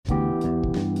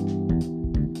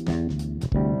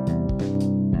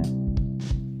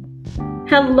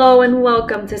Hello and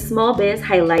welcome to Small Biz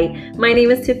Highlight. My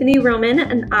name is Tiffany Roman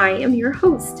and I am your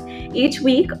host. Each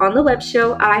week on the web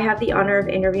show, I have the honor of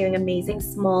interviewing amazing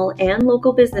small and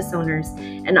local business owners,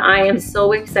 and I am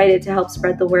so excited to help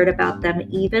spread the word about them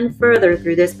even further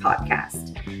through this podcast.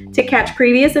 To catch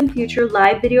previous and future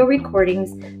live video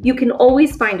recordings, you can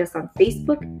always find us on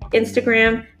Facebook,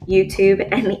 Instagram, YouTube,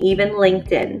 and even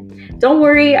LinkedIn. Don't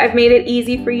worry, I've made it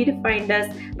easy for you to find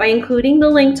us by including the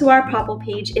link to our Popl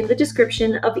page in the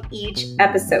description of each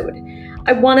episode.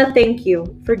 I want to thank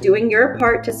you for doing your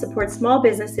part to support small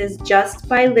businesses just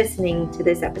by listening to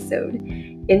this episode.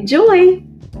 Enjoy!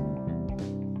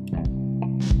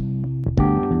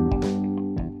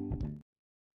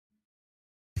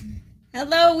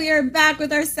 Hello, we are back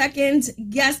with our second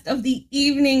guest of the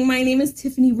evening. My name is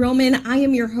Tiffany Roman. I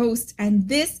am your host, and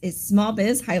this is Small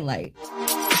Biz Highlight.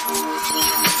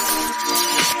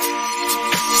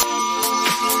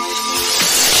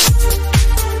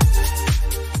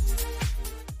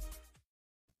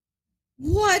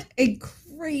 What a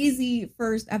crazy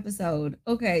first episode.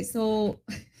 Okay, so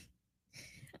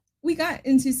we got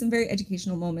into some very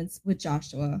educational moments with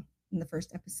Joshua in the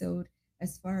first episode,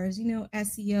 as far as,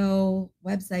 SEO,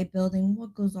 website building,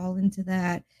 what goes all into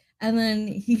that. And then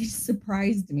he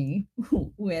surprised me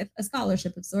with a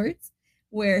scholarship of sorts,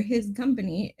 where his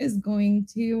company is going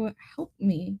to help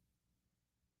me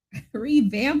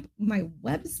revamp my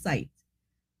website.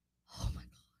 Oh my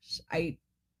gosh,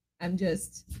 I'm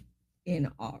just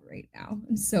in awe right now.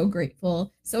 I'm so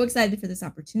grateful, so excited for this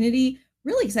opportunity.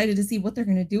 Really excited to see what they're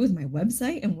going to do with my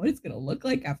website and what it's going to look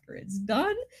like after it's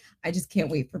done. I just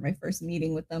can't wait for my first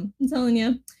meeting with them, I'm telling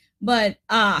you. But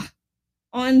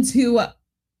on to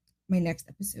my next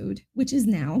episode, which is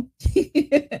now.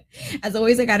 As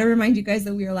always, I got to remind you guys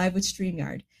that we are live with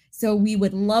StreamYard. So we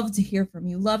would love to hear from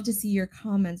you, love to see your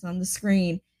comments on the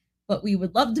screen, but we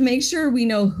would love to make sure we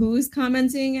know who's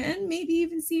commenting and maybe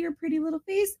even see your pretty little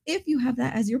face if you have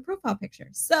that as your profile picture.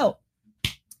 So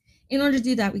in order to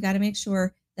do that, we got to make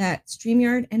sure that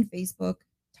StreamYard and Facebook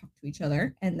talk to each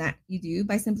other, and that you do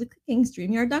by simply clicking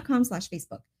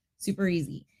streamyard.com/Facebook. Super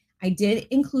easy. I did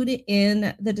include it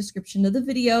in the description of the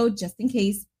video just in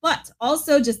case, but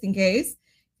also just in case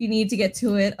you need to get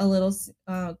to it a little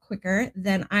quicker,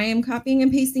 then I am copying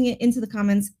and pasting it into the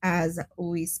comments as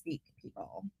we speak,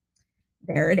 people.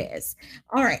 There it is.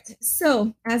 All right.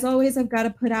 So as always, I've got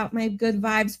to put out my good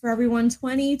vibes for everyone.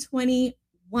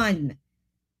 2021.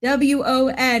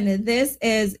 WON, this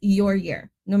is your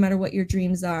year. No matter what your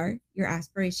dreams are, your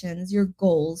aspirations, your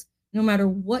goals, no matter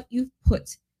what you've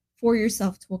put for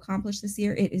yourself to accomplish this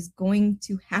year, it is going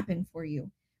to happen for you.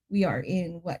 We are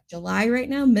in July right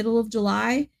now, middle of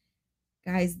July.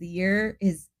 Guys, the year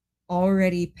is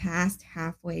already past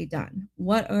halfway done.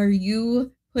 What are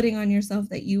you putting on yourself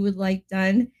that you would like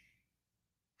done?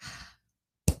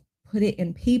 Put it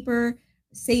in paper.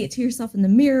 Say it to yourself in the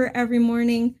mirror every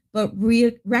morning, but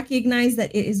recognize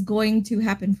that it is going to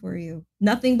happen for you.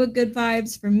 Nothing but good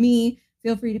vibes from me.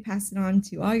 Feel free to pass it on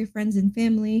to all your friends and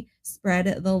family.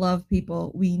 Spread the love,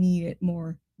 people. We need it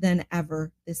more than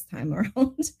ever this time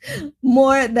around.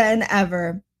 More than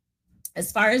ever.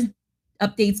 As far as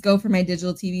updates go for my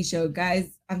digital TV show,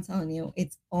 guys, I'm telling you,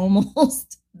 it's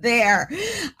almost there.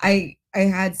 I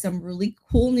had some really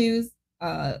cool news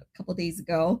a couple days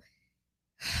ago.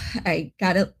 I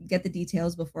gotta get the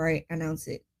details before I announce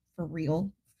it for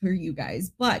real for you guys.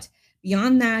 But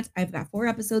beyond that, I've got 4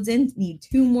 episodes in, need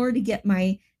 2 more to get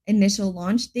my initial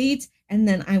launch date. And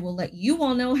then I will let you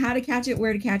all know how to catch it,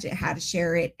 where to catch it, how to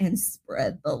share it, and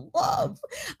spread the love.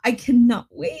 I cannot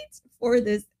wait for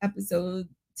this episode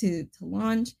to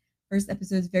launch. First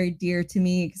episode is very dear to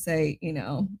me because I,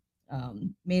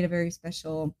 made a very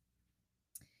special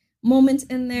moment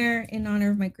in there in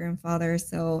honor of my grandfather.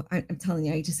 So I'm telling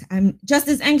you, I'm just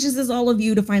as anxious as all of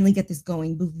you to finally get this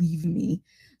going, believe me.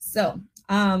 So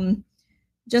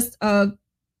let's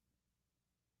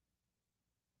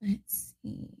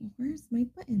see, where's my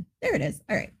button? There it is.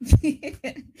 All right.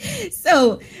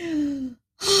 So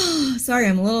sorry,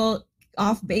 I'm a little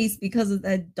off base because of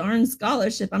that darn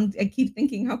scholarship. I keep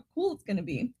thinking how cool it's gonna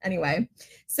be. Anyway,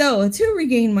 so to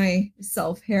regain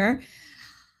myself here,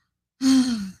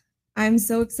 I'm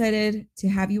so excited to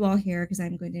have you all here because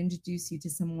I'm going to introduce you to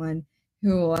someone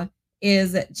who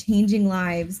is changing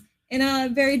lives in a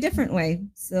very different way.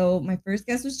 So my first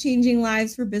guest was changing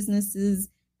lives for businesses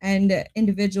and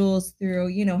individuals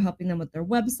through, helping them with their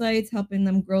websites, helping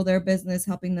them grow their business,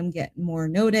 helping them get more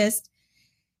noticed.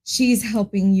 She's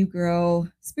helping you grow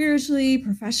spiritually,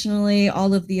 professionally,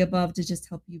 all of the above to just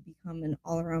help you become an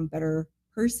all-around better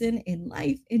person in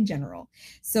life in general.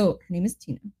 So her name is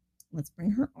Tina. Let's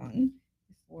bring her on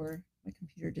before my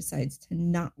computer decides to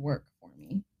not work for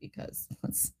me because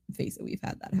let's face it, we've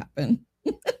had that happen.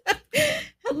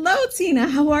 Hello, Tina.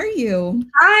 How are you?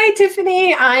 Hi,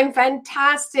 Tiffany. I'm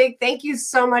fantastic. Thank you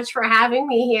so much for having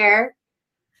me here.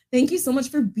 Thank you so much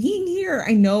for being here.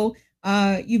 I know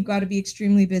you've got to be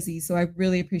extremely busy, so I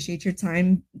really appreciate your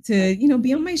time to,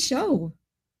 be on my show.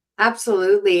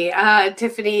 Absolutely.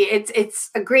 Tiffany, it's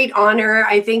a great honor.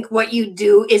 I think what you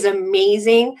do is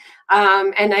amazing.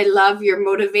 And I love your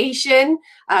motivation.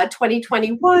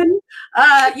 2021.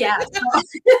 Yeah. So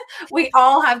we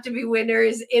all have to be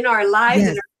winners in our lives, in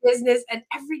Yes. our business, and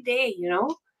every day.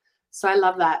 So I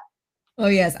love that. Oh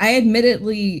yes, I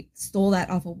admittedly stole that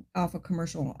off a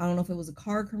commercial. I don't know if it was a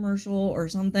car commercial or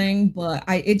something, but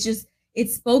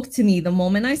it spoke to me the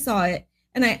moment I saw it.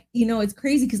 And it's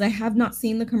crazy because I have not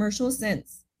seen the commercial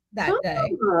since that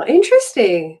day. Oh,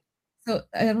 interesting. So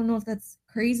I don't know if that's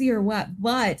crazy or what,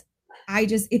 but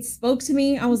it spoke to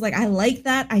me. I was like, I like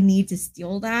that. I need to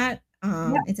steal that.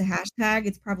 Yeah, It's a hashtag.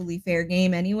 It's probably fair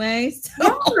game anyway.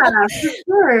 yeah, So for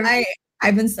sure. I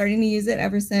I've been starting to use it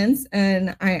ever since,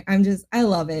 and I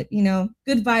love it.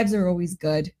 Good vibes are always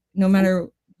good, no matter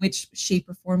which shape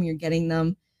or form you're getting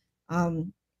them.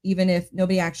 Um, Even if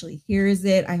nobody actually hears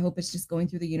it, I hope it's just going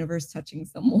through the universe, touching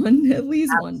someone, at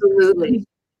least one Absolutely. person.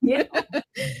 Yeah.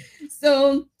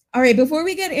 So, all right, before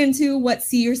we get into what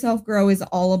See Yourself Grow is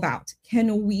all about,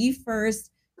 can we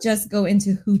first just go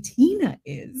into who Tina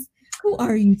is? Who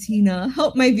are you, Tina?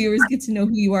 Help my viewers get to know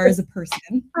who you are as a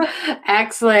person.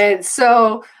 Excellent.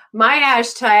 So my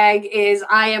hashtag is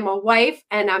I am a wife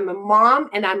and I'm a mom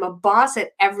and I'm a boss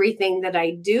at everything that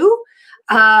I do.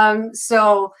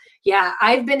 So yeah,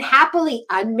 I've been happily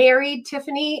unmarried,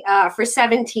 Tiffany, for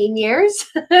 17 years.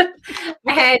 And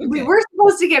we Okay. were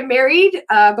supposed to get married,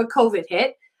 but COVID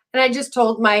hit. And I just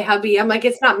told my hubby, I'm like,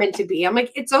 it's not meant to be. I'm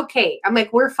like, it's okay. I'm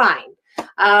like, we're fine.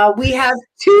 We have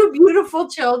two beautiful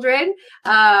children,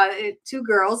 two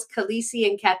girls, Khaleesi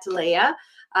and Catalea,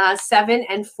 7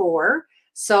 and 4.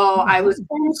 So Oh, I wow. was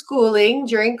homeschooling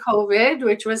during COVID,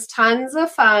 which was tons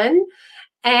of fun.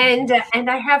 And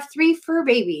I have three fur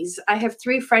babies. I have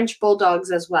three French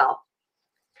bulldogs as well.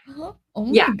 Oh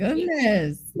Yeah, my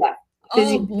goodness. yeah, Oh,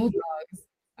 busy. bulldogs.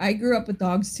 I grew up with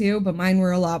dogs too, but mine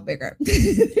were a lot bigger.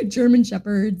 German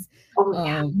shepherds. Oh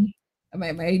yeah. Um,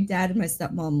 my dad and my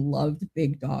stepmom loved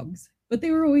big dogs, but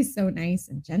they were always so nice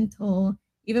and gentle.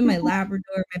 Even my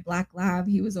Labrador, my black lab,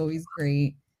 he was always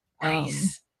great. Um,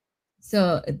 Nice.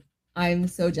 so I'm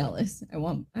so jealous. I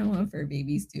want fur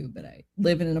babies too, but I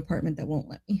live in an apartment that won't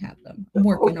let me have them. I'm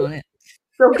working on it.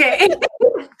 Okay.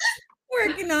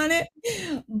 Working on it.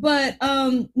 But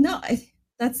no,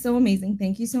 that's so amazing.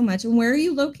 Thank you so much. And where are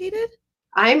you located?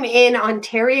 I'm in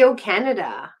Ontario,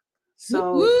 Canada. Whoop,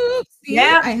 So whoop. See,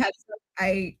 yeah.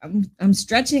 I'm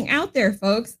stretching out there,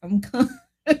 folks.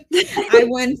 I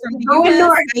went from the Going US.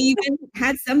 north. I even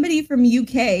had somebody from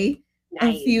UK a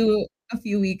Nice. few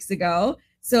weeks ago.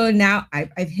 So now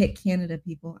I've hit Canada,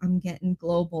 people. I'm getting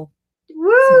global.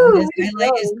 Small Woo! biz Way to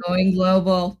highlight is go. going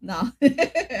global. No,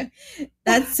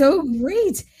 that's so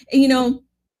great. I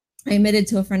admitted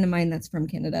to a friend of mine that's from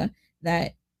Canada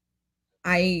that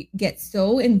I get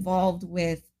so involved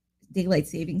with daylight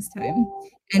savings time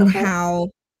and Okay. how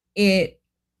it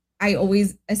I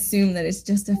always assume that it's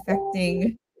just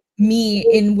affecting me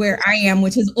in where I am,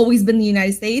 which has always been the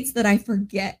United States, that I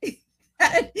forget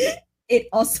that it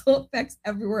also affects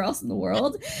everywhere else in the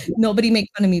world. Nobody make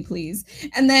fun of me, please.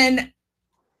 And then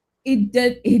it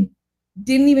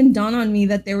didn't even dawn on me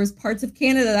that there was parts of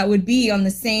Canada that would be on the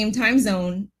same time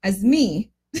zone as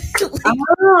me. Like,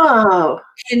 Oh.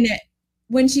 and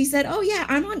when she said, "Oh yeah,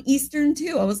 I'm on Eastern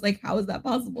too," I was like, "How is that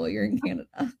possible? You're in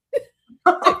Canada."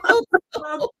 I felt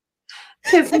so, I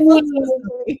Tiffany. felt so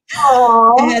silly. I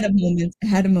Oh. had a moment. I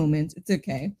had a moment. It's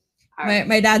okay. All My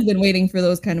right. dad's been waiting for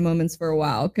those kind of moments for a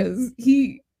while because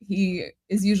he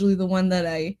is usually the one that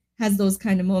I has those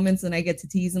kind of moments and I get to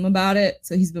tease him about it.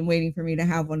 So he's been waiting for me to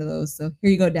have one of those. So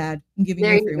here you go, Dad. I'm giving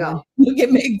There you a you free one. go. You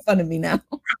get making fun of me now.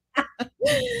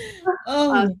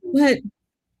 Oh, Awesome. but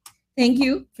thank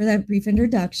you for that brief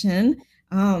introduction.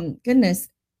 Goodness,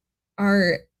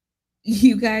 are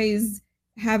you guys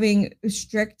having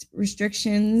strict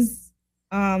restrictions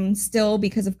still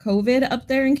because of COVID up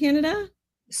there in Canada?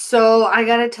 So I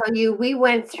got to tell you, we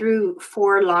went through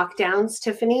 4 lockdowns,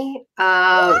 Tiffany.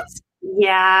 What?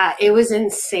 Yeah, it was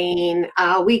insane.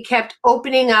 We kept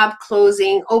opening up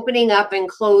and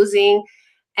closing.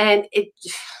 And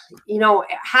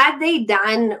had they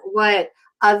done what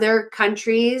other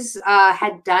countries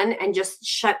had done and just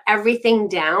shut everything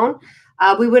down,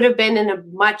 we would have been in a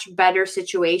much better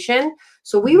situation.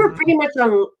 So we were pretty much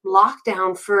on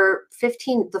lockdown for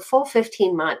the full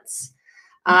 15 months.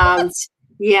 What?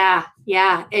 Yeah,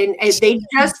 yeah. And they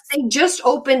just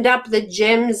opened up the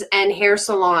gyms and hair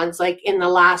salons like in the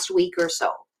last week or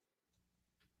so.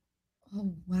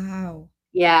 Oh, wow.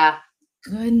 Yeah.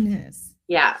 Goodness.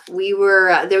 Yeah, we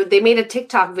were they made a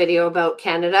TikTok video about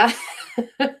Canada.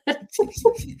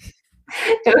 It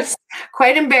was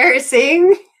quite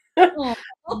embarrassing. Oh.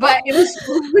 But it was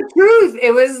the truth.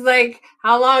 It was like,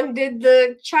 how long did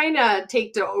the China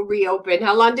take to reopen?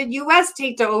 How long did US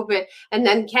take to open? And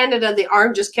then Canada, the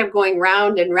arm just kept going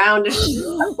round and round. Yeah.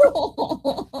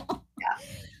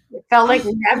 It felt like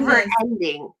never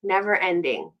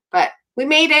ending. But we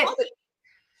made it.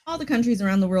 All the countries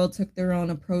around the world took their own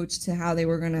approach to how they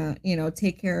were going to,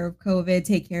 take care of COVID,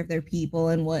 take care of their people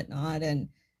and whatnot. And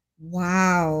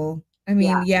wow. I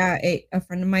mean, a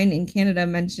friend of mine in Canada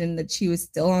mentioned that she was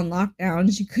still on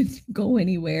lockdown. She couldn't go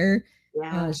anywhere.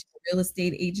 Yeah. She's a real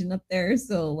estate agent up there.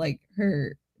 So like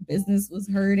her business was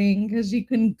hurting because she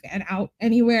couldn't get out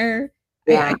anywhere.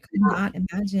 Yeah. I could not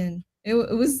imagine. It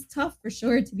was tough for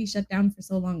sure to be shut down for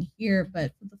so long here,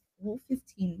 but for the full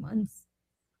 15 months.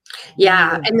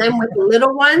 Yeah. And then with the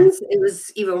little ones, it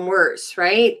was even worse,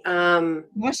 right?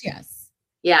 Gosh, yes.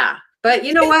 Yeah. But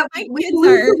you know what?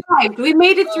 We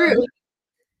made it through.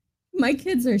 My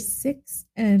kids are 6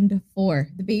 and 4.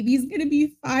 The baby's going to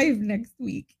be 5 next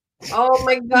week. Oh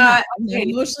my God. I'm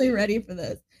emotionally ready for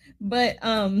this. But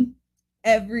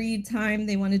every time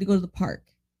they wanted to go to the park,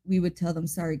 we would tell them,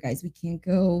 sorry, guys, we can't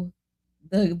go.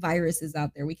 The virus is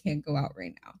out there. We can't go out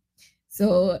right now.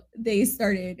 So they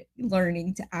started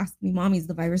learning to ask me, Mommy, is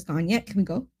the virus gone yet? Can we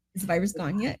go? Is the virus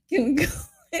gone yet? Can we go?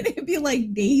 And it'd be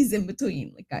like days in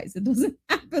between. Like, guys, it doesn't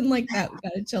happen like that. We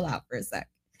got to chill out for a sec.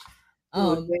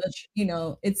 But,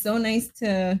 it's so nice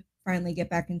to finally get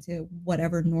back into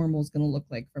whatever normal is going to look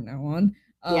like from now on.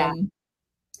 And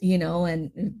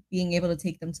being able to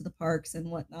take them to the parks and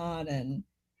whatnot, and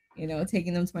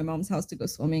taking them to my mom's house to go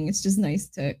swimming. It's just nice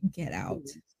to get out,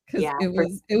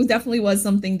 because it definitely was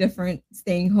something different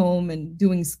staying home and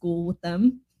doing school with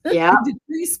them. Yeah. I did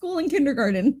preschool and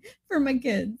kindergarten for my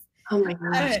kids. Oh my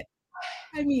gosh.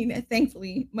 I mean,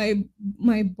 thankfully my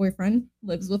boyfriend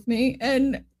lives with me,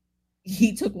 and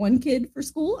he took one kid for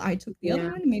school. I took the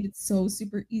other one, and made it so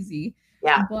super easy.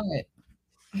 Yeah. But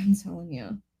I'm telling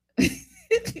you,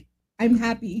 I'm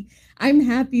happy. I'm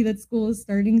happy that school is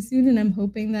starting soon, and I'm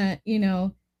hoping that,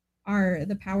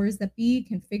 the powers that be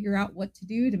can figure out what to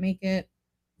do to make it,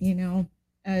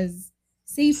 as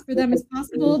safe for them as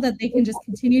possible, that they can just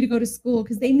continue to go to school,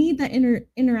 because they need that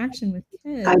interaction with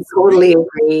kids. I totally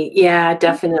agree. Yeah,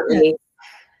 definitely.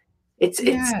 It's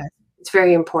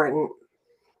very important.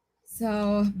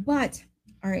 So, but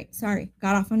all right, sorry,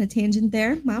 got off on a tangent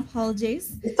there. My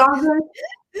apologies. It's all good.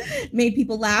 Made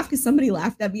people laugh because somebody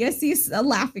laughed at me. I see a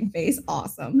laughing face.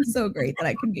 Awesome. So great that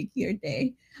I can make your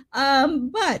day.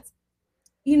 But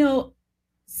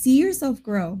See Yourself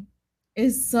Grow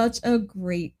is such a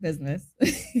great business.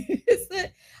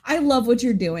 I love what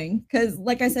you're doing, because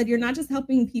like I said, you're not just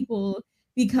helping people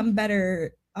become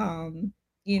better,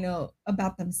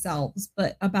 about themselves,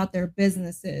 but about their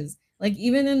businesses. Like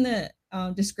even in the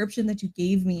description that you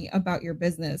gave me about your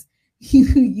business,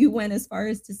 you went as far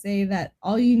as to say that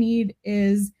all you need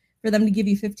is for them to give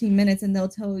you 15 minutes, and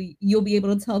you'll be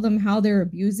able to tell them how they're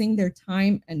abusing their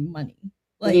time and money.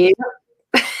 Like,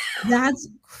 that's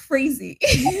crazy.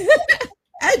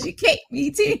 Educate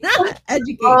me, Tina. Educate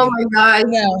me. Oh my God.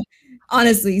 No,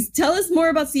 honestly, tell us more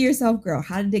about See Yourself Grow.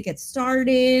 How did it get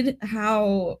started?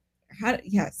 How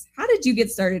did you get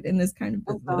started in this kind of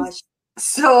business? Oh gosh.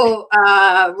 So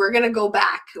we're gonna go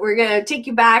back. We're gonna take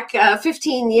you back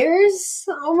 15 years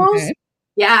almost. Okay.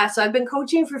 Yeah. So I've been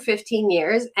coaching for 15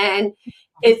 years, and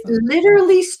it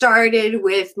literally started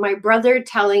with my brother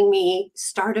telling me,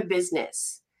 start a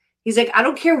business. He's like, I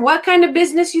don't care what kind of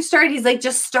business you start. He's like,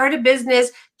 just start a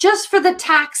business just for the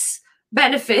tax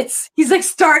benefits. He's like,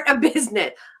 start a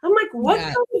business. I'm like, what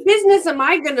kind of business am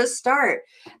I going to start?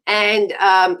 And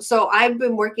so I've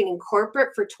been working in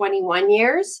corporate for 21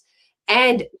 years.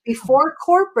 And before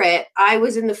corporate, I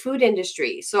was in the food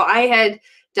industry. So I had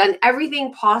done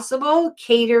everything possible: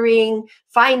 catering,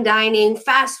 fine dining,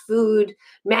 fast food,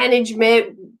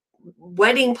 management,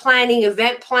 wedding planning,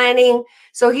 event planning.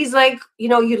 So he's like,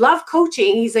 you love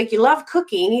coaching. He's like, you love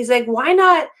cooking. He's like, why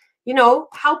not,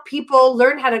 help people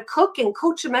learn how to cook and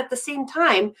coach them at the same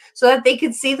time, so that they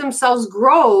could see themselves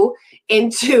grow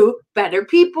into better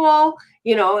people,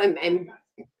 and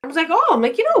I was like, I'm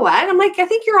like, you know what? I'm like, I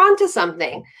think you're onto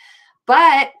something.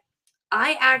 But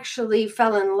I actually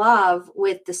fell in love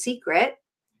with The Secret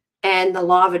and the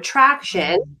law of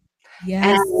attraction.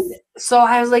 Yes. And so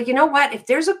I was like, you know what? If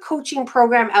there's a coaching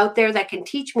program out there that can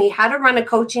teach me how to run a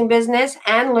coaching business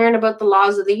and learn about the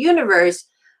laws of the universe,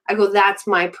 I go, that's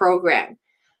my program.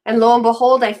 And lo and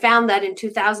behold, I found that in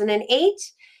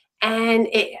 2008, and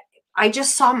I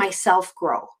just saw myself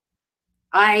grow.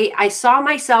 I saw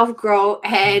myself grow,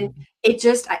 and it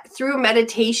just through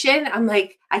meditation, I'm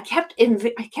like, I kept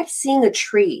seeing a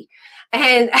tree,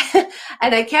 and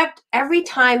and I kept, every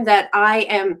time that I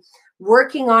am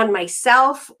working on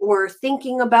myself or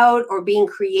thinking about or being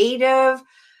creative,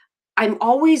 I'm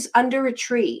always under a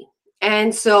tree.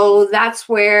 And so that's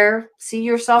where See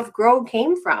Yourself Grow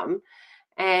came from.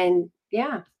 And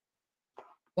yeah.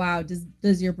 Wow.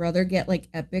 Does your brother get like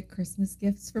epic Christmas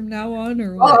gifts from now on,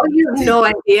 or Oh, what? you have no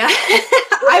idea.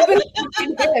 I've been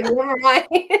helping him. Never mind.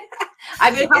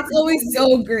 I've been It's always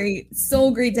so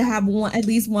great to have at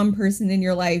least one person in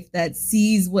your life that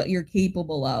sees what you're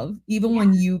capable of, even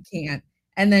when you can't,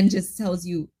 and then just tells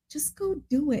you, just go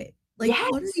do it. Like,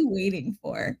 what are Yes. you waiting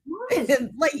for? Yes.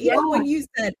 Like, even when you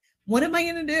said, what am I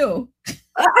gonna do?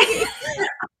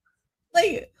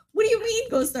 Like, what do you mean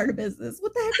go start a business?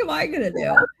 What the heck am I gonna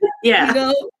do? Yeah. You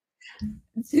know,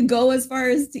 to go as far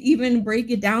as to even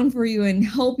break it down for you and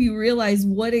help you realize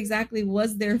what exactly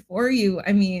was there for you.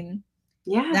 I mean,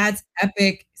 Yeah. that's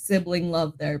epic sibling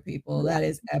love there, people. That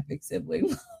is epic sibling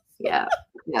love. Yeah.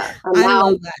 Yeah. I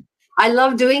love that. I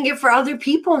love doing it for other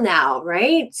people now,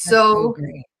 right? That's so So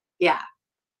great. yeah.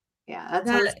 Yeah.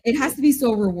 That it has to be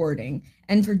so rewarding.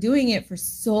 And for doing it for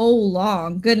so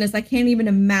long, goodness, I can't even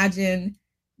imagine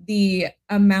the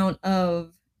amount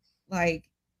of like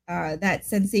that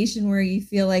sensation where you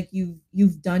feel like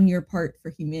you've done your part for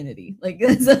humanity. Like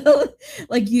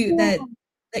like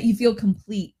that you feel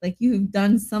complete, like you've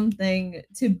done something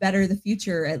to better the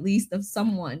future, at least of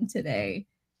someone today.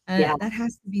 Yeah. That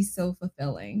has to be so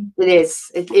fulfilling. It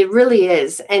is. It really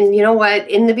is. And you know what?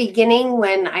 In the beginning,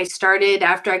 when I started,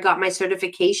 after I got my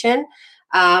certification,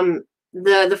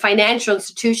 the financial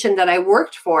institution that I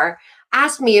worked for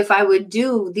asked me if I would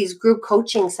do these group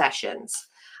coaching sessions.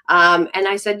 And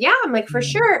I said, yeah, I'm like, for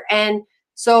sure. And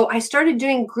so I started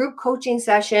doing group coaching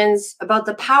sessions about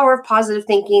the power of positive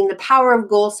thinking, the power of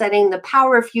goal setting, the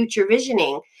power of future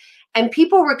visioning. And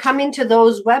people were coming to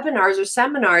those webinars or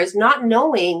seminars not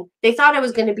knowing, they thought it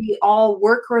was going to be all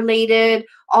work related,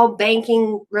 all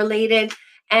banking related.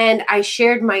 And I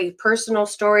shared my personal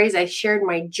stories, I shared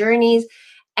my journeys.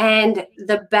 And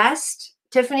the best,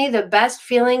 Tiffany, the best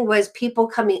feeling was people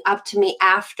coming up to me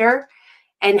after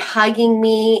and hugging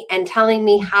me and telling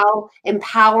me how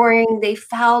empowering they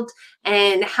felt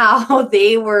and how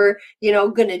they were,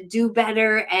 going to do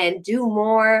better and do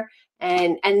more.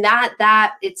 And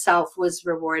that itself was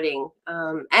rewarding,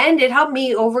 and it helped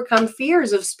me overcome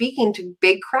fears of speaking to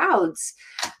big crowds.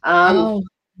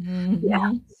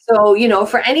 Yeah. So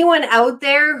for anyone out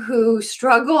there who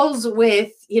struggles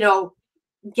with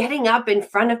getting up in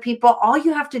front of people, all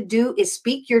you have to do is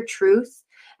speak your truth.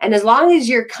 And as long as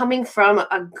you're coming from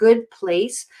a good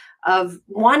place of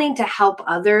wanting to help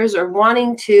others or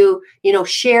wanting to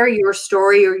share your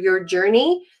story or your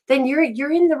journey, then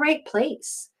you're in the right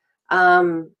place.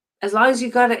 As long as you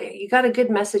got a good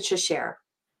message to share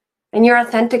and you're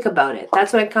authentic about it.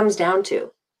 That's what it comes down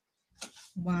to.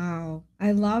 Wow.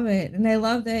 I love it. And I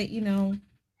love that, you've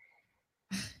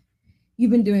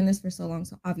been doing this for so long.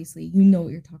 So obviously you know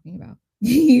what you're talking about.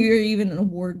 You're even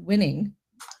award winning.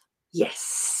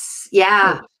 Yes.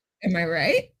 Yeah. Am I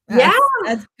right?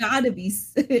 That's gotta be.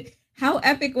 How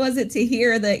epic was it to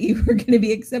hear that you were going to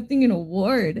be accepting an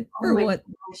award for what?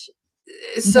 Gosh.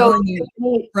 So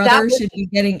brother should be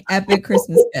getting epic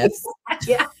Christmas gifts.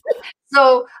 Yeah.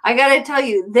 So I got to tell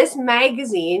you, this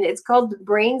magazine, it's called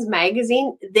Brains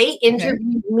Magazine. They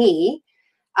interviewed me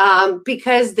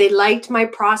because they liked my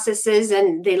processes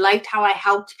and they liked how I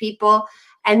helped people.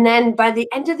 And then by the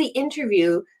end of the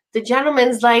interview, the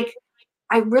gentleman's like,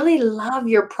 I really love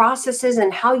your processes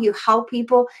and how you help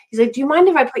people. He's like, do you mind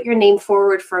if I put your name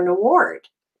forward for an award?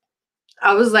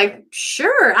 I was like,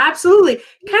 sure, absolutely.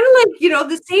 Kind of like,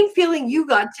 the same feeling you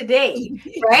got today,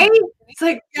 right? It's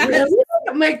like, really?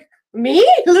 I'm like, me?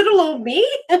 Little old me?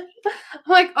 I'm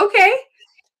like, okay.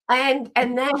 And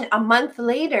then a month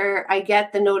later, I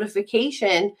get the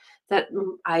notification that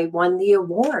I won the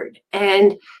award.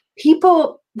 And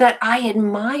people that I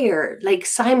admire, like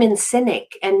Simon Sinek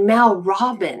and Mel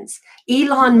Robbins,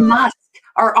 Elon Musk,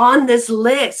 are on this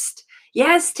list.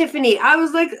 Yes, Tiffany. I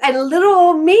was like, and little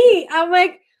old me, I'm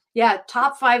like, yeah,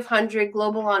 top 500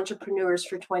 global entrepreneurs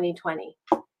for 2020.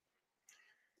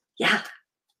 Yeah.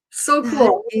 So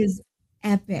cool. That is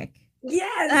epic.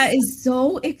 Yes. That is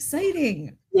so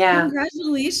exciting. Yeah. Thank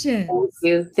Congratulations.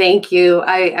 you. Thank you.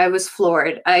 I was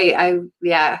floored.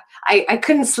 Yeah, I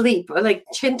couldn't sleep. Like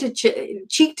chin to chin,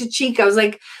 cheek to cheek. I was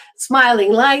like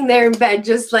smiling, lying there in bed,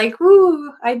 just like,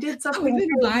 whoo, I did I've something been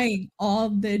buying all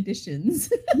the editions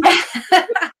great.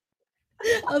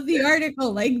 of the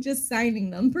article, like just signing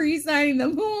them, pre-signing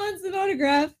them. Who wants an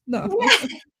autograph? No.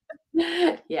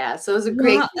 Yeah, so it was a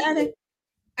great Well,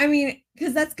 I mean,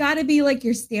 because that's got to be like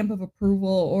your stamp of approval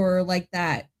or like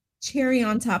that cherry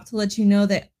on top to let you know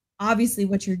that obviously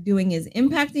what you're doing is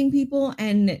impacting people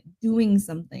and doing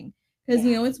something. Because,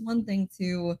 yeah. it's one thing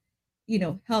to,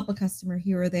 help a customer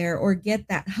here or there or get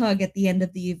that hug at the end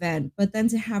of the event, but then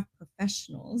to have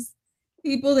professionals,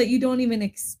 people that you don't even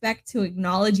expect to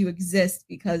acknowledge you exist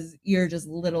because you're just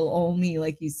little old me,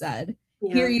 like you said.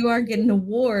 Here Yeah. you are getting an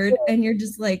award, and you're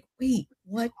just like, wait,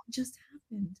 what just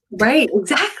happened? Right,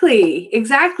 exactly.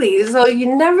 Exactly. So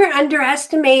you never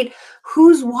underestimate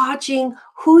who's watching,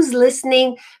 who's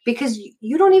listening, because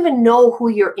you don't even know who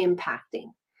you're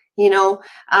impacting. You know,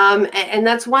 and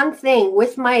that's one thing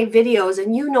with my videos,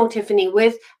 and Tiffany,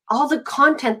 with all the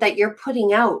content that you're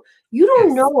putting out, you don't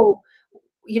Yes. know,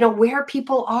 where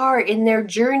people are in their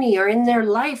journey or in their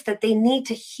life that they need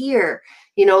to hear,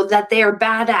 that they are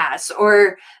badass,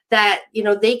 or that,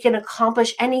 they can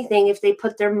accomplish anything if they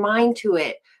put their mind to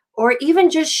it, or even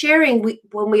just sharing,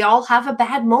 when we all have a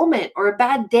bad moment or a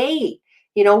bad day,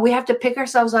 we have to pick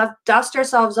ourselves up, dust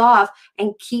ourselves off,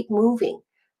 and keep moving,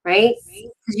 right?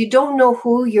 Yes. Because you don't know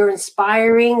who you're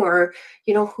inspiring, or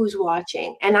who's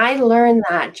watching. And I learned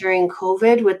that during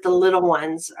COVID with the little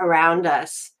ones around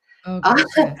us. Oh gosh,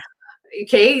 yes.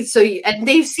 Okay, so and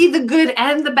they see the good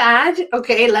and the bad.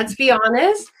 Okay, let's be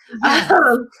honest. Yes.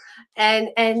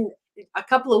 And a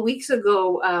couple of weeks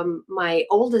ago, my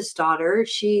oldest daughter,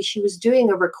 she was doing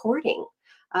a recording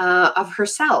of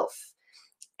herself,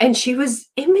 and she was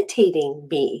imitating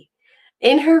me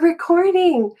in her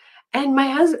recording. And my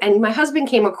husband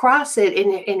came across it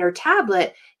in her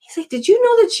tablet. He's like, "Did you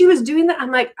know that she was doing that?"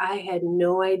 I'm like, "I had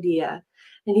no idea."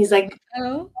 And he's like,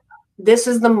 Oh, "This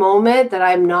is the moment that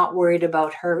I'm not worried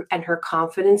about her and her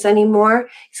confidence anymore."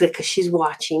 He's like, "Because she's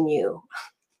watching you."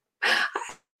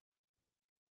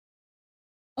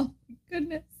 oh my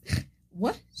goodness.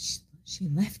 What? She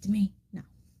left me. No,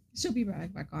 she'll be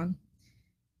right back on.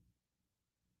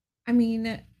 I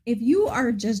mean, if you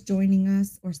are just joining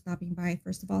us or stopping by,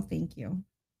 first of all, thank you.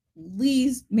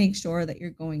 Please make sure that you're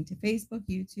going to Facebook,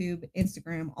 YouTube,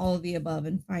 Instagram, all of the above,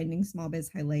 and finding Small Biz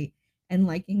Highlight and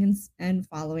liking and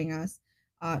following us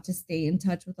to stay in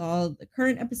touch with all the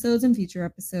current episodes and future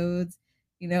episodes.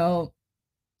 You know,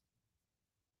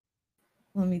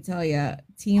 let me tell you,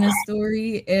 Tina's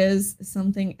story is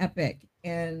something epic.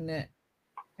 And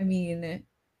I mean,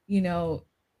 you know,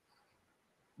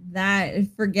 that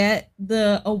forget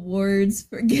the awards,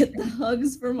 forget the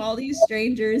hugs from all these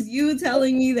strangers, you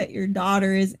telling me that your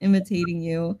daughter is imitating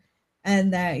you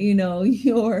and that,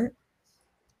 your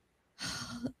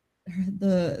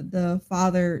the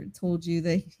father told you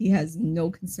that he has no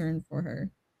concern for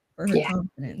her Yeah.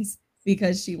 confidence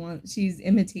because she's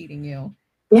imitating you.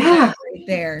 That Yeah. right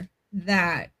there,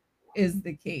 that is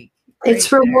the cake right It's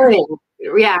there. rewarding.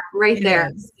 Yeah, right It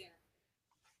there. is.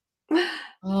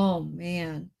 Oh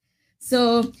man.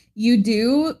 So you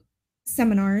do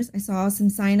seminars. I saw some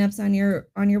signups on your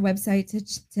website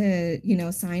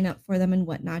to sign up for them and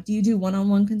whatnot. Do you do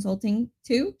one-on-one consulting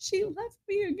too? She left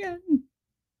me again.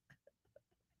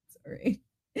 Sorry.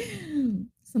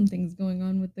 Something's going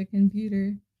on with the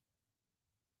computer.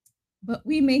 But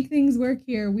we make things work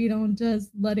here. We don't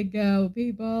just let it go,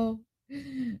 people.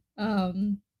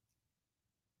 Um,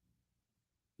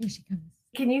 here she comes.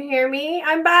 Can you hear me?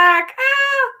 I'm back.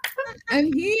 Ah!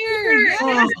 I'm here. Oh,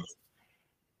 Yes.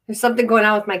 there's something going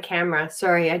on with my camera.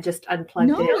 Sorry, I just unplugged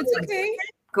No, it. it's okay.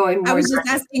 Going I more. was just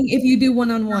asking if you do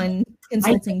one-on-one I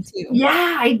consulting too.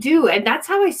 Yeah, I do. And that's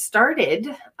how I started.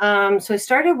 So I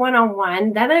started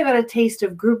one-on-one, then I got a taste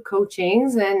of group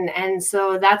coachings, and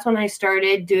so that's when I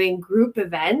started doing group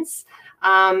events.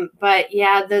 But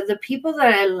yeah, the people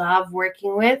that I love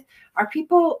working with are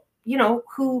people,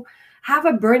 who have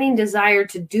a burning desire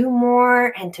to do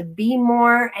more and to be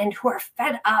more, and who are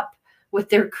fed up with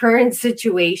their current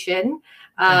situation.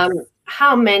 Yes.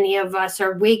 How many of us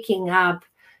are waking up,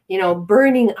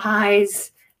 burning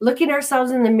eyes, looking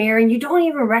ourselves in the mirror, and you don't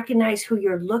even recognize who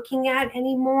you're looking at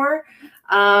anymore.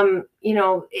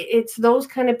 It's those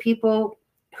kind of people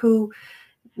who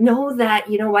know that,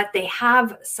 what, they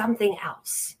have something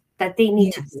else that they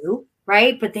need to Yes. do,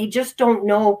 right? But they just don't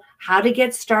know how to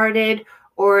get started,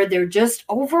 or they're just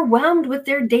overwhelmed with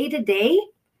their day to day.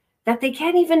 that they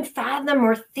can't even fathom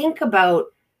or think about,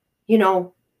 you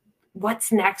know,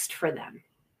 what's next for them.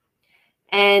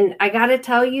 And I got to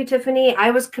tell you, Tiffany,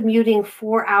 I was commuting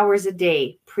 4 hours a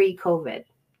day pre-COVID.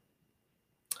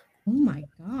 Oh my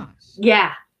gosh.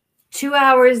 Yeah. 2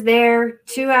 hours there,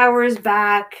 2 hours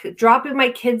back, dropping my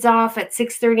kids off at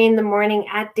 6:30 in the morning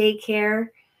at daycare.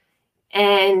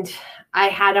 And I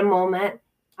had a moment.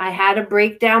 I had a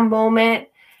breakdown moment.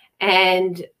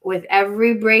 And with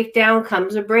every breakdown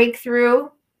comes a breakthrough,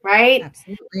 right?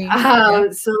 Absolutely.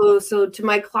 Yep. So to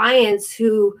my clients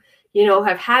who, you know,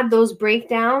 have had those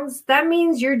breakdowns, that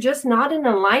means you're just not in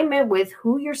alignment with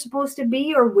who you're supposed to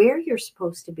be or where you're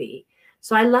supposed to be.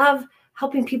 So I love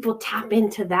helping people tap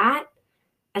into that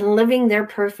and living their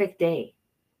perfect day.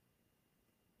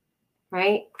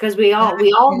 Right? Because we all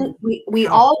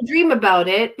dream about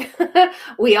it.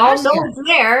 We all know it's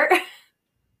there.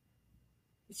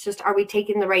 It's just, are we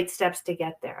taking the right steps to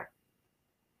get there?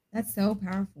 That's so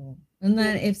powerful. And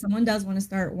then if someone does want to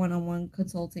start one-on-one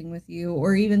consulting with you,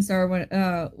 or even start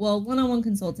one-on-one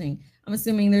consulting, I'm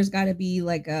assuming there's got to be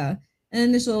like an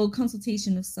initial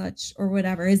consultation of such or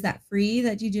whatever. Is that free,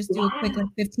 that you just do a quick like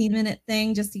 15-minute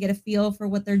thing just to get a feel for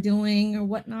what they're doing or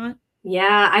whatnot?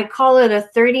 Yeah, I call it a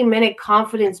 30-minute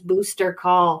confidence booster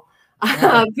call.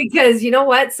 Because you know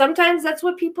what? Sometimes that's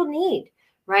what people need,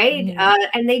 right? Mm-hmm.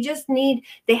 And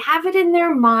they have it in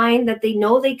their mind that they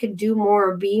know they could do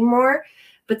more or be more,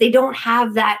 but they don't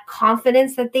have that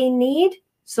confidence that they need.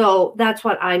 So that's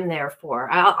what I'm there for.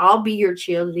 I'll be your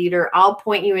cheerleader. I'll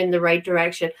point you in the right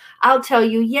direction. I'll tell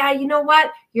you, yeah, you know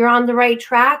what? You're on the right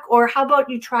track. Or how about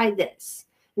you try this?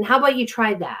 And how about you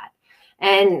try that?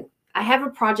 And I have a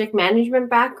project management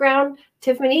background,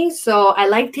 Tiffany. So I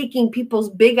like taking people's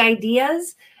big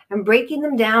ideas and breaking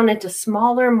them down into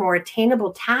smaller, more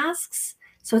attainable tasks.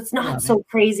 So it's not so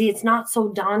crazy. It's not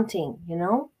so daunting, you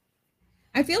know?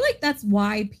 I feel like that's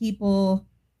why people,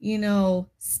 you know,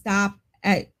 stop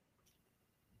at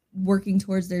working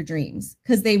towards their dreams,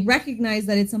 because they recognize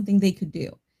that it's something they could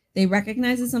do. They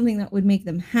recognize it's something that would make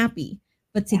them happy.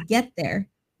 But to get there,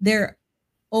 they're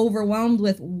overwhelmed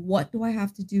with, what do I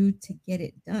have to do to get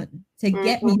it done, to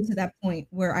get me to that point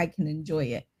where I can enjoy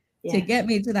it, to get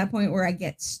me to that point where I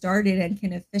get started and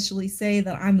can officially say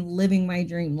that I'm living my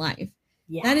dream life.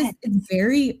 That is,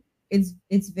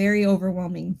 it's very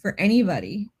overwhelming for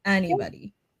anybody.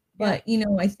 But you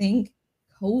know, I think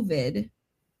COVID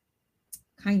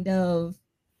kind of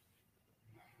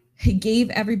gave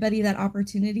everybody that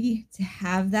opportunity to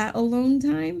have that alone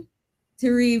time to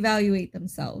reevaluate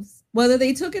themselves, whether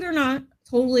they took it or not.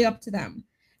 Totally up to them.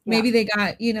 Maybe they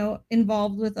got, you know,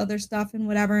 involved with other stuff and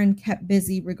whatever and kept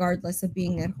busy regardless of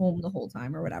being at home the whole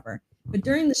time or whatever. But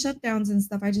during the shutdowns and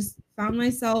stuff, I just found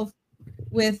myself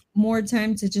with more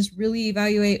time to just really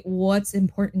evaluate what's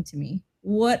important to me,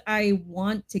 what I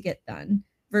want to get done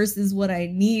versus what I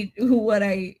need, what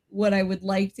I would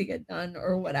like to get done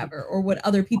or whatever, or what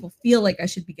other people feel like I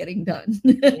should be getting done.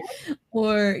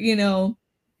 Or, you know,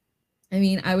 I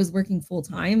mean, I was working full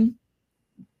time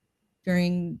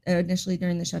initially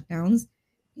during the shutdowns.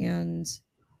 And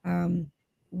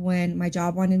when my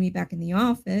job wanted me back in the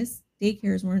office,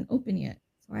 daycares weren't open yet.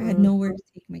 So I had nowhere to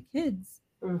take my kids.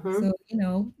 So, you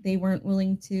know, they weren't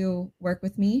willing to work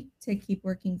with me to keep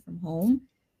working from home.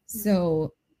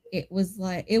 So it was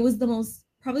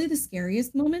probably the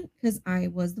scariest moment, because I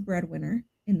was the breadwinner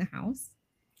in the house.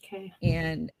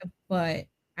 But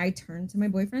I turned to my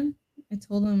boyfriend. I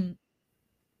told him,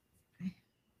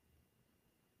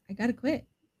 I gotta quit.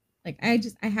 Like,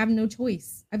 I have no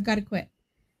choice. I've got to quit.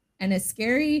 And as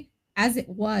scary as it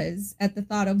was at the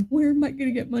thought of, where am I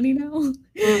going to get money now?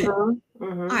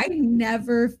 I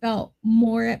never felt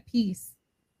more at peace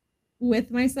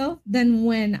with myself than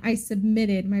when I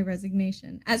submitted my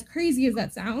resignation. As crazy as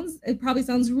that sounds, it probably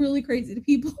sounds really crazy to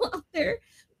people out there,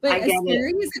 but as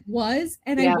scary as it was,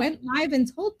 and I went live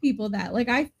and told people that, like,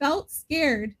 I felt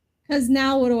scared because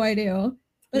now what do I do?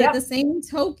 But at the same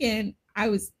token, I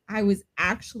was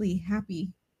actually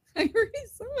happy. I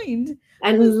resigned.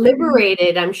 And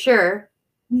liberated, I'm sure.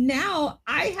 Now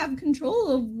I have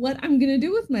control of what I'm going to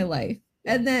do with my life.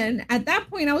 And then at that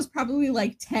point, I was probably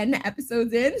like 10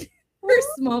 episodes in for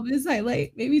Small Biz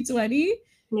Highlight, maybe 20.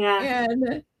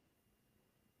 And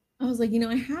I was like, you know,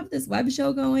 I have this web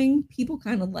show going. People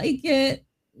kind of like it.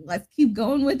 Let's keep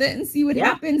going with it and see what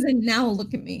happens. And now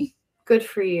look at me. Good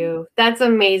for you. That's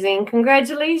amazing.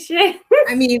 Congratulations.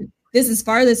 I mean, this is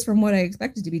farthest from what I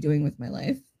expected to be doing with my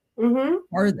life.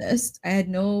 Farthest. I had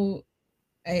no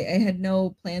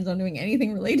plans on doing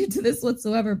anything related to this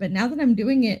whatsoever. But now that I'm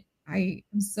doing it, I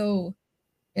am so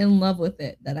in love with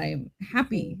it that I'm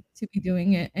happy to be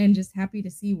doing it and just happy to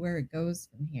see where it goes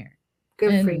from here.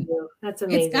 Good for And you. That's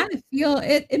it's amazing. gotta feel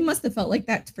it must have felt like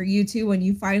that for you too when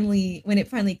it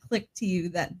finally clicked to you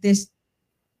that this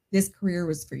career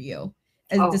was for you.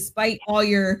 As Oh, despite all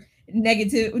your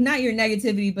negative not your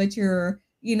negativity, but your,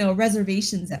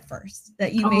 reservations at first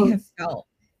that you may oh, have felt.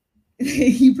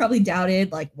 You probably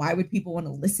doubted, like, why would people want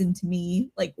to listen to me?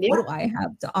 Like, what yeah, do I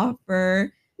have to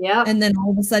offer? yeah. And then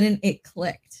all of a sudden it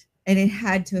clicked and it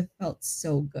had to have felt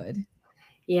so good.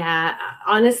 Yeah,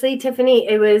 honestly, Tiffany,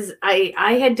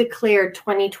 I had declared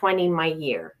 2020 my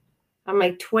year. I'm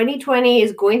like 2020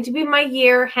 is going to be my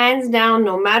year, hands down,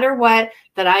 no matter what,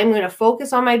 that I'm going to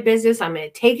focus on my business. I'm going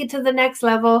to take it to the next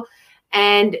level.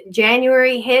 And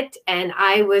January hit and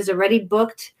I was already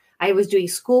booked. I was doing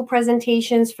school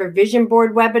presentations for vision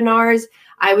board webinars.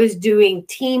 I was doing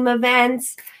team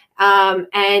events.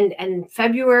 And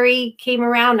February came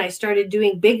around. I started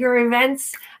doing bigger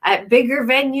events at bigger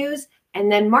venues. And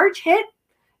then March hit,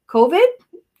 COVID.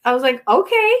 I was like,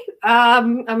 okay.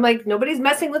 I'm like, nobody's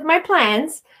messing with my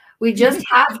plans. We just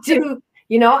have to,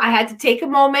 I had to take a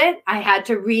moment. I had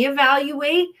to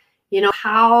reevaluate,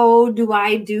 how do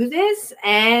I do this?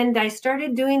 And I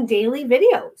started doing daily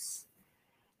videos.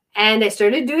 And I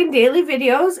started doing daily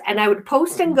videos and I would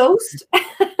post and ghost.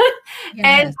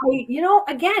 And Yes.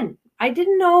 again, I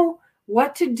didn't know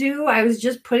what to do. I was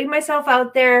just putting myself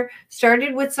out there,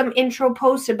 started with some intro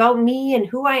posts about me and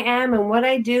who I am and what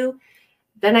I do.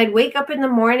 Then I'd wake up in the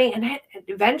morning and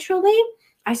eventually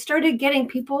I started getting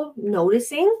people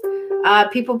noticing,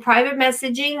 people private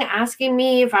messaging, asking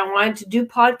me if I wanted to do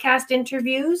podcast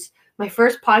interviews. My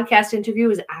first podcast interview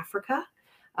was Africa.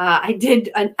 I did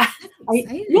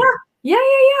Exciting.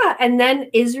 yeah. And then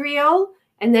Israel,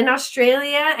 and then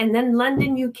Australia, and then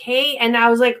London, UK. And I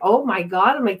was like, oh my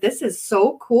God. I'm like, this is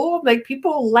so cool. I'm like,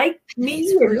 people like me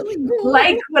It's and really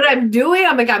like cool. what I'm doing.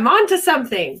 I'm like, I'm on to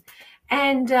something.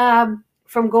 And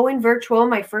from going virtual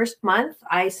my first month,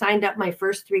 I signed up my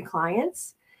first 3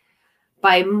 clients.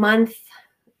 By month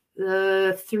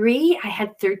 3, I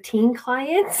had 13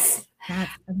 clients.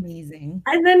 That's amazing.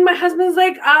 And then my husband's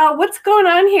like, what's going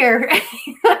on here?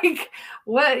 Like,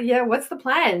 what's the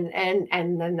plan?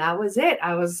 And then that was it.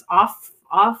 I was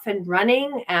off and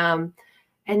running.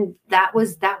 And that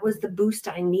was the boost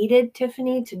I needed,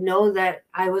 Tiffany, to know that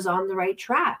I was on the right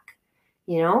track.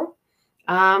 You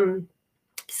know?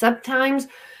 Sometimes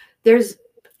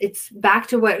it's back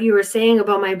to what you were saying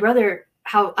about my brother,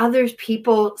 how others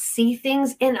people see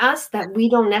things in us that we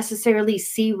don't necessarily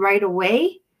see right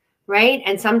away. Right.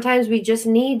 And sometimes we just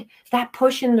need that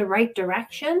push in the right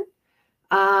direction.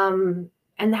 And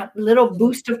that little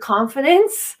boost of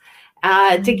confidence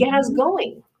to get us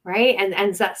going. Right.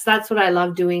 And that's what I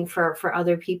love doing for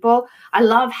other people. I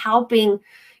love helping,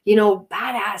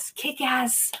 badass,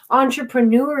 kick-ass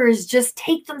entrepreneurs just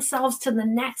take themselves to the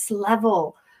next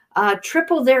level,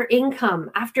 triple their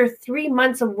income after 3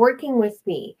 months of working with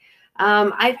me.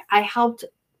 I helped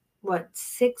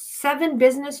 7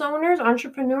 business owners,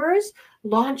 entrepreneurs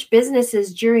launch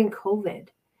businesses during COVID.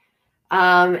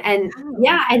 And Wow.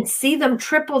 yeah, and see them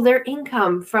triple their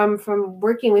income from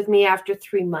working with me after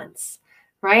 3 months.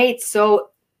 Right. So,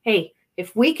 hey,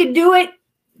 if we could do it,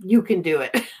 you can do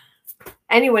it.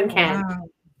 Anyone can. Wow.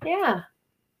 Yeah.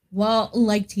 Well,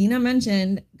 like Tina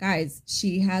mentioned, guys,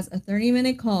 she has a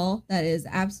 30-minute call that is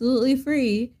absolutely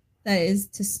free. That is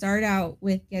to start out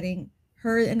with getting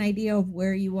her an idea of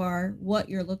where you are, what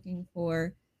you're looking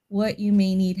for, what you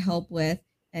may need help with.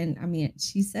 And I mean,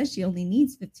 she says she only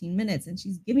needs 15 minutes and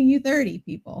she's giving you 30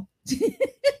 people.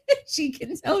 She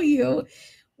can tell you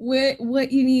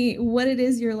what you need, what it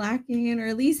is you're lacking in, or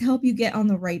at least help you get on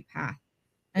the right path.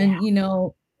 Yeah.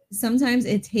 And sometimes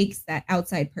it takes that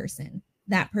person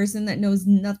that knows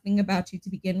nothing about you to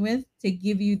begin with to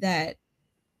give you that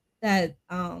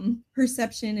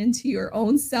perception into your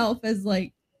own self as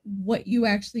like what you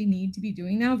actually need to be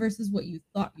doing now versus what you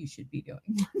thought you should be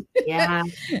doing. Yeah.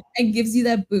 And gives you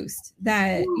that boost,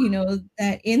 that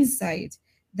that insight,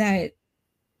 that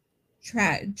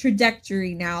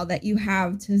trajectory now that you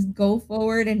have to go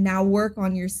forward and now work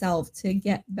on yourself to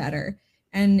get better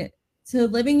and to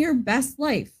living your best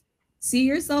life. See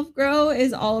yourself grow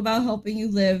is all about helping you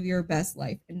live your best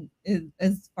life, and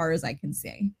as far as I can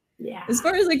say, Yeah. as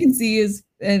far as I can see is,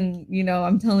 and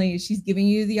I'm telling you, she's giving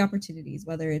you the opportunities,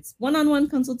 whether it's one-on-one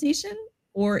consultation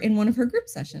or in one of her group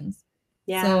sessions.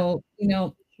 Yeah. So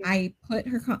I put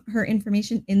her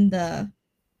information in the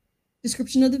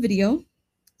description of the video,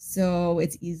 so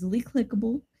it's easily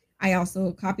clickable. I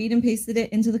also copied and pasted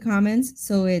it into the comments,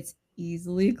 so it's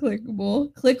easily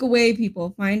clickable. Click away,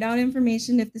 people. Find out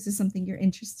information if this is something you're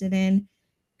interested in.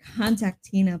 contact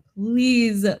Tina,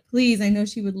 please, please. I know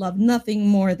she would love nothing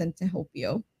more than to help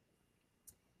you.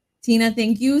 Tina,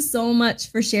 thank you so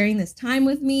much for sharing this time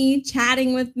with me,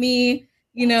 chatting with me,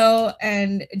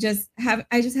 and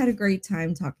I just had a great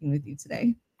time talking with you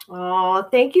today. Oh,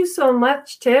 thank you so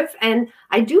much, Tiff. And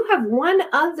I do have one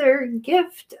other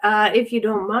gift, if you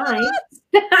don't mind.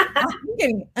 I'm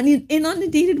getting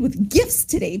inundated with gifts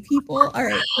today, people. All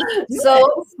right.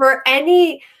 So for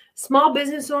any small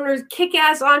business owners,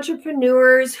 kick-ass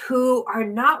entrepreneurs who are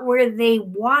not where they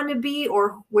want to be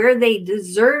or where they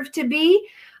deserve to be,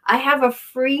 I have a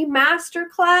free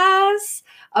masterclass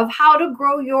of how to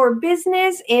grow your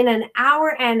business in an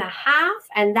hour and a half,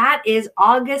 and that is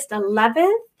August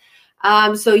 11th.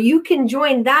 So you can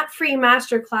join that free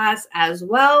masterclass as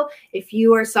well if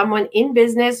you are someone in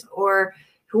business or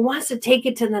who wants to take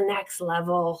it to the next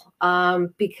level.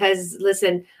 Because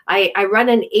listen, I run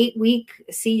an 8-week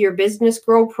See Your Business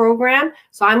Grow program.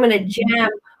 So I'm going to jam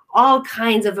all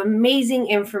kinds of amazing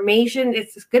information.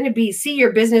 It's going to be See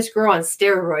Your Business Grow on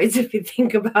steroids, if you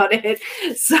think about it.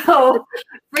 So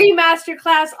free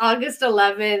masterclass August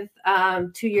 11th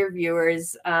to your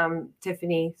viewers,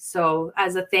 Tiffany. So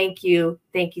as a thank you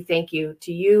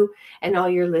to you and all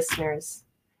your listeners.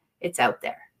 It's out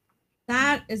there.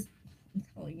 That is, I'm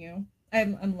telling you,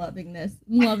 I'm loving this.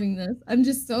 I'm loving this. I'm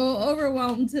just so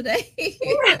overwhelmed today.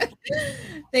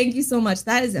 Thank you so much.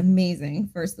 That is amazing,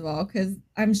 first of all, because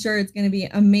I'm sure it's going to be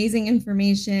amazing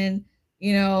information,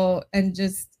 and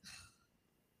just,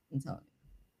 I'm telling you,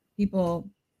 people,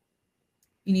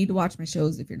 you need to watch my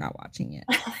shows if you're not watching it,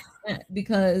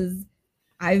 because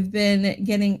I've been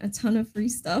getting a ton of free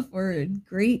stuff or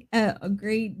great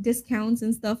discounts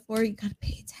and stuff for you. Got to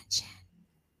pay attention.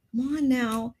 Come on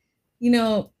now.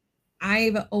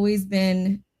 I've always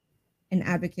been an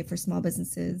advocate for small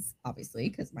businesses, obviously,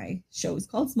 because my show is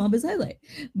called Small Biz Highlight.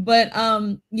 But,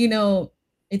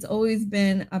 it's always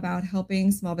been about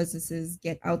helping small businesses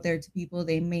get out there to people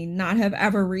they may not have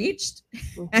ever reached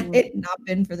had it not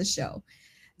been for the show.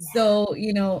 So,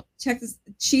 check this.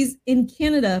 She's in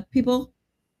Canada, people.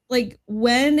 Like,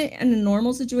 when in a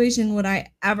normal situation would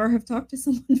I ever have talked to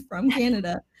someone from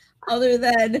Canada other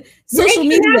than social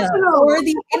media or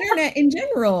the internet in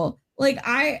general? Like,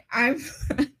 I'm, I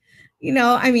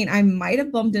might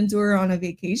have bumped into her on a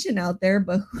vacation out there,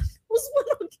 but who knows when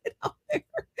I'll get out there?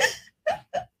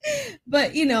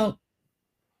 But,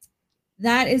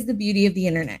 that is the beauty of the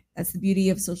internet. That's the beauty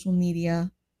of social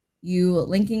media. You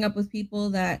linking up with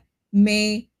people that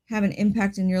may have an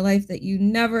impact in your life that you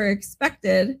never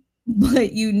expected,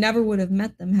 but you never would have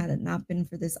met them had it not been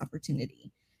for this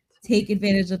opportunity. Take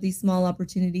advantage of these small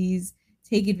opportunities.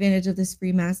 Take advantage of this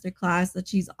free masterclass that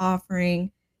she's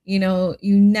offering. You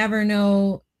never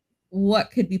know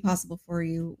what could be possible for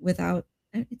you without,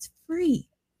 it's free.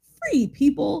 Free,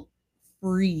 people.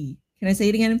 Free. Can I say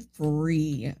it again?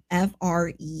 Free.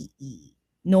 Free.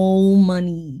 No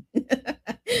money.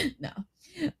 No.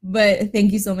 But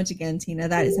thank you so much again, Tina.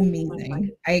 That is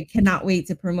amazing. I cannot wait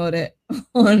to promote it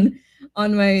on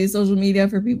my social media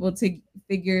for people to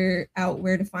figure out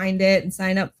where to find it and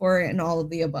sign up for it and all of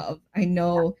the above. I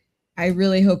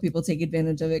really hope people take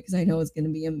advantage of it because I know it's going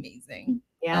to be amazing.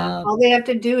 Yeah. All they have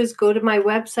to do is go to my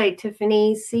website,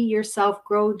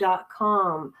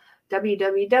 TiffanySeeYourselfGrow.com,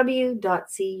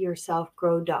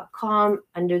 www.seeyourselfgrow.com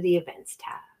under the events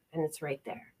tab. And it's right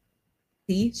there.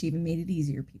 See, she even made it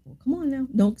easier, people. Come on now.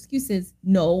 No excuses.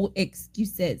 No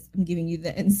excuses. I'm giving you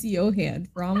the NCO hand.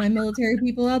 For all my military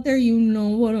people out there, you know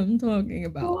what I'm talking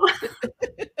about.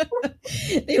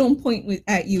 They don't point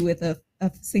at you with a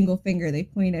single finger. They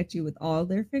point at you with all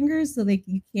their fingers so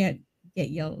you can't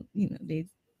get yelled. You can't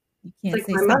like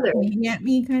say my mother pointing at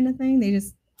me kind of thing. They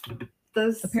just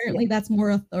apparently that's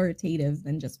more authoritative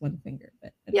than just one finger.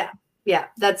 But yeah,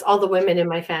 that's all the women in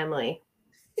my family.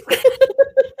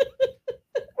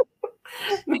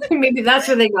 Maybe that's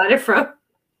where they got it from.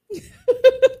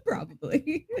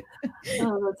 Probably.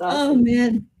 Oh, that's awesome. Oh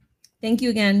man. Thank you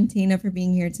again, Tina, for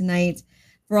being here tonight.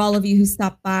 For all of you who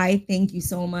stopped by, thank you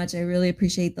so much. I really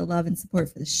appreciate the love and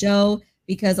support for the show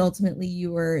because ultimately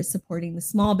you are supporting the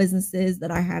small businesses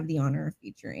that I have the honor of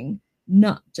featuring,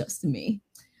 not just me.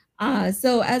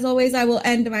 So as always, I will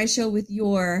end my show with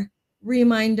your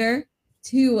reminder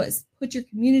to put your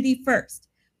community first.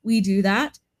 We do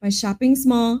that by shopping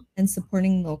small and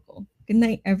supporting local. Good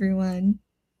night, everyone.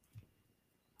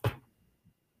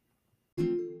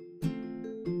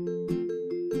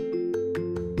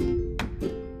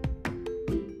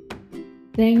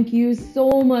 Thank you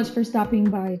so much for stopping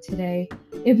by today.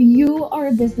 If you are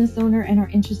a business owner and are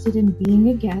interested in being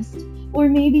a guest, or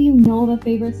maybe you know of a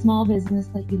favorite small business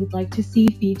that you would like to see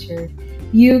featured,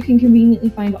 you can conveniently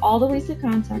find all the ways to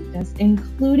contact us,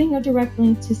 including a direct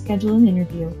link to schedule an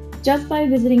interview, just by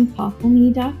visiting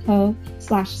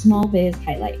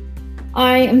popfulme.co/smallbizhighlight.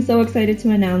 I am so excited to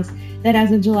announce that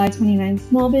as of July 29th,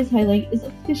 Small Biz Highlight is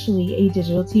officially a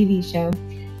digital TV show.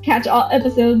 Catch all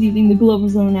episodes using the Global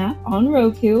Zone app on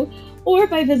Roku or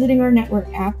by visiting our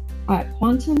network app at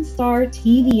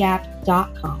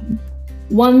quantumstartvapp.com.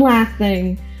 One last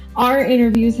thing. Our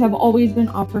interviews have always been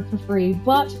offered for free,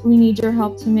 but we need your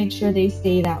help to make sure they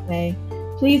stay that way.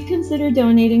 Please consider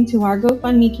donating to our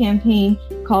GoFundMe campaign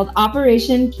called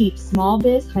Operation Keep Small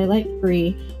Biz Highlight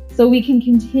Free, so we can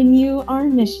continue our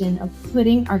mission of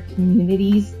putting our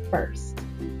communities first.